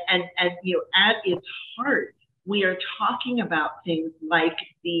 And you know, at its heart, we are talking about things like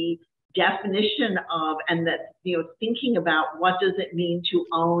the definition of, and that, you know, thinking about what does it mean to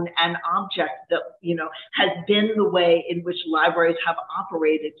own an object that, you know, has been the way in which libraries have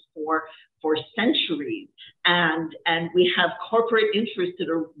operated for centuries. And we have corporate interests that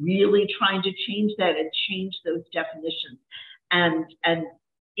are really trying to change that and change those definitions. And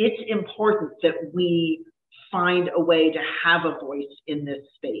it's important that we find a way to have a voice in this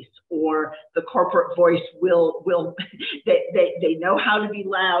space, or the corporate voice will they know how to be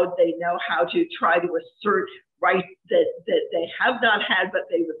loud, they know how to try to assert rights that they have not had but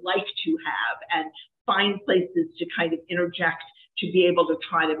they would like to have, and find places to kind of interject to be able to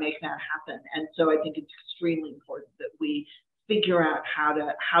try to make that happen. And so I think it's extremely important that we figure out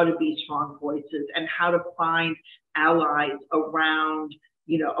how to be strong voices and how to find allies around,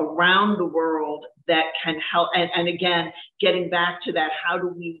 you know, around the world that can help. And again, getting back to that, how do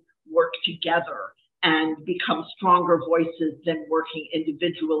we work together and become stronger voices than working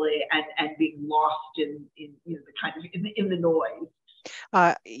individually and being lost in you know, the kind of in the noise.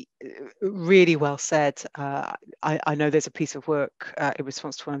 Really well said. I know there's a piece of work in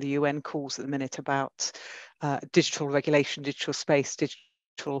response to one of the UN calls at the minute about digital regulation, digital space, digital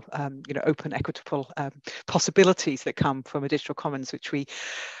you know, open, equitable possibilities that come from a digital commons, which we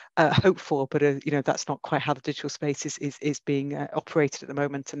hope for, but you know, that's not quite how the digital space is being operated at the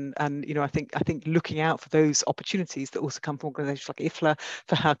moment. And you know, I think looking out for those opportunities that also come from organisations like IFLA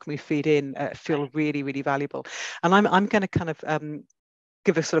for how can we feed in feel really, really valuable. And I'm going to kind of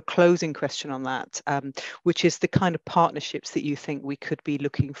give a sort of closing question on that, which is the kind of partnerships that you think we could be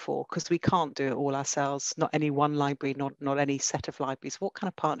looking for, because we can't do it all ourselves, not any one library, not any set of libraries. What kind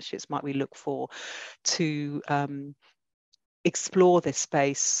of partnerships might we look for to explore this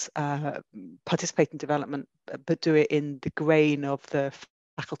space, participate in development, but do it in the grain of the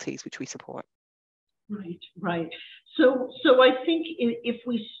faculties which we support? Right. So I think if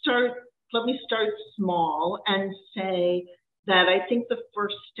we start, let me start small and say that I think the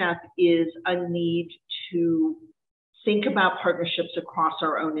first step is a need to think about partnerships across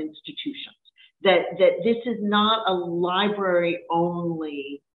our own institutions. That this is not a library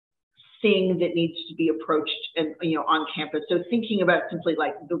only thing that needs to be approached and on campus. So thinking about simply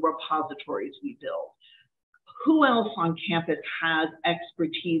like the repositories we build. Who else on campus has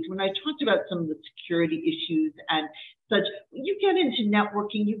expertise? When I talked about some of the security issues and such, you get into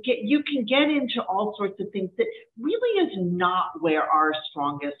networking, you can get into all sorts of things that really is not where our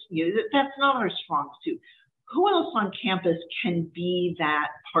strongest, that's not our strong suit. Who else on campus can be that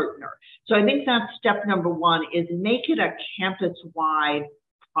partner? So I think that's step number one, is make it a campus-wide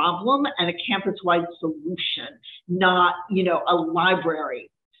problem and a campus-wide solution, not, a library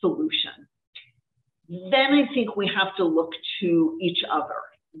solution. Then I think we have to look to each other.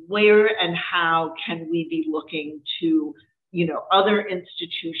 Where and how can we be looking to, other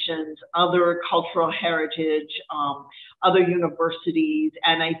institutions, other cultural heritage, other universities?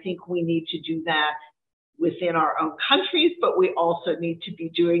 And I think we need to do that within our own countries, but we also need to be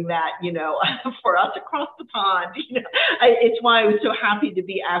doing that, for us across the pond. It's why I was so happy to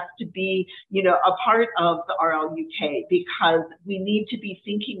be asked to be, a part of the RLUK, because we need to be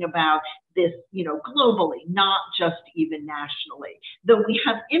thinking about this, globally, not just even nationally. Though we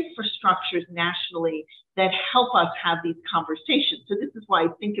have infrastructures nationally that help us have these conversations. So this is why I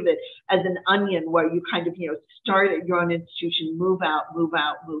think of it as an onion, where you kind of, start at your own institution, move out.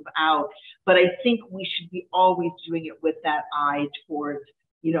 But I think we should be always doing it with that eye towards,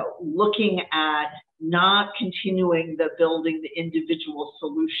 looking at not continuing the building the individual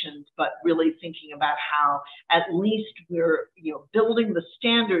solutions, but really thinking about how at least we're, building the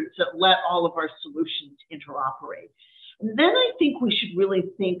standards that let all of our solutions interoperate. And then I think we should really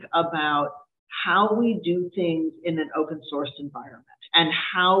think about how we do things in an open source environment and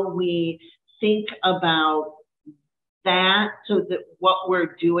how we think about that, so that what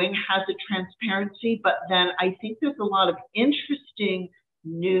we're doing has a transparency. But then I think there's a lot of interesting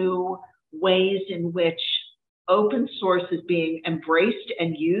new ways in which open source is being embraced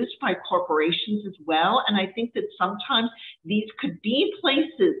and used by corporations as well. And I think that sometimes these could be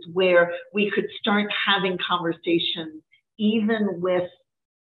places where we could start having conversations even with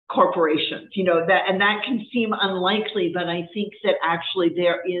corporations, that can seem unlikely, but I think that actually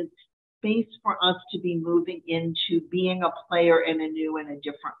there is space for us to be moving into being a player in a new and a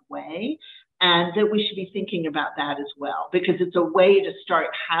different way. And that we should be thinking about that as well, because it's a way to start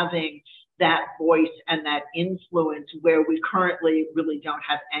having that voice and that influence where we currently really don't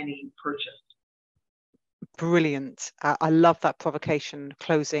have any purchase. Brilliant. I love that provocation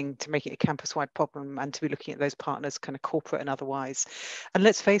closing to make it a campus-wide problem and to be looking at those partners, kind of corporate and otherwise. And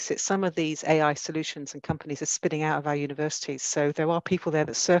let's face it, some of these AI solutions and companies are spinning out of our universities. So there are people there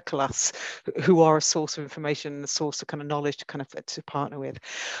that circle us who are a source of information, a source of kind of knowledge to partner with.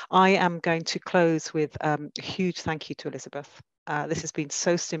 I am going to close with a huge thank you to Elisabeth. This has been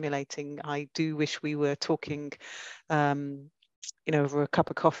so stimulating. I do wish we were talking over a cup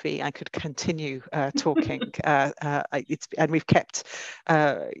of coffee. I could continue talking. And we've kept,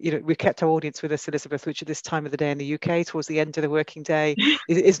 we've kept our audience with us, Elisabeth, which at this time of the day in the UK, towards the end of the working day,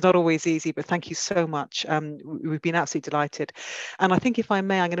 is not always easy. But thank you so much. We've been absolutely delighted. And I think, if I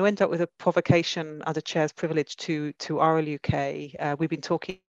may, I'm going to end up with a provocation under Chair's privilege to RLUK. We've been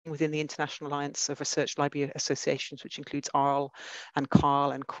talking within the International Alliance of Research Library Associations, which includes ARL and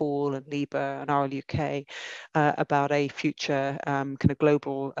CARL and CALL and LIBA and RLUK, about a future kind of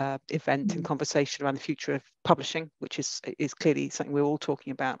global event and conversation around the future of publishing, which is clearly something we're all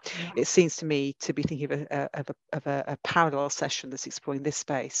talking about. Yeah. It seems to me to be thinking of a parallel session that's exploring this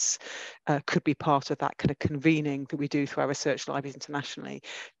space could be part of that kind of convening that we do through our research libraries internationally,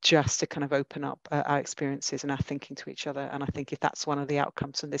 just to kind of open up our experiences and our thinking to each other. And I think if that's one of the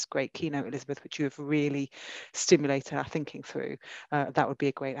outcomes from this great keynote, Elisabeth, which you have really stimulated our thinking through, that would be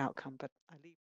a great outcome. But I leave